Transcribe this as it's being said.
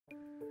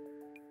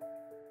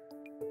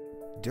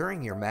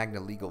During your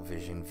Magna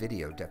LegalVision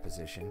video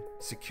deposition,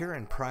 secure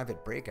and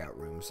private breakout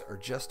rooms are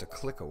just a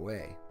click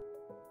away.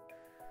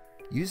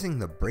 Using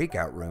the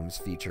Breakout Rooms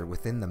feature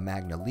within the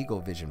Magna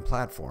LegalVision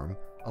platform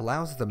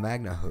allows the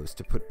Magna host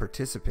to put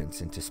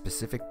participants into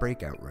specific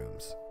breakout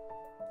rooms.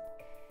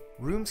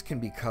 Rooms can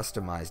be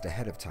customized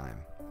ahead of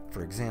time.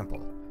 For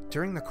example,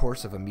 during the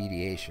course of a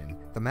mediation,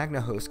 the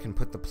Magna host can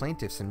put the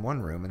plaintiffs in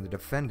one room and the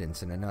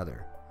defendants in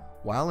another.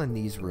 While in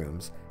these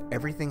rooms,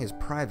 everything is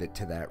private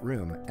to that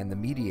room, and the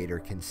mediator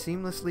can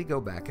seamlessly go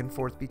back and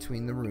forth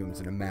between the rooms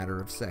in a matter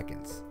of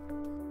seconds.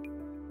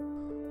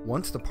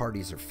 Once the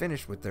parties are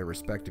finished with their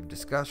respective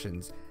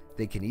discussions,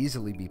 they can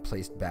easily be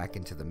placed back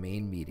into the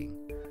main meeting.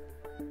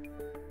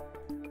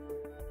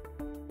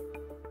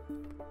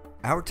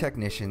 Our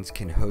technicians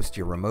can host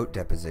your remote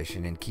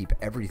deposition and keep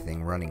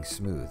everything running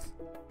smooth.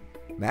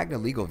 Magna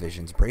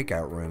LegalVision's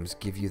breakout rooms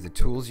give you the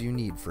tools you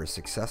need for a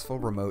successful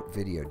remote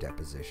video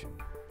deposition.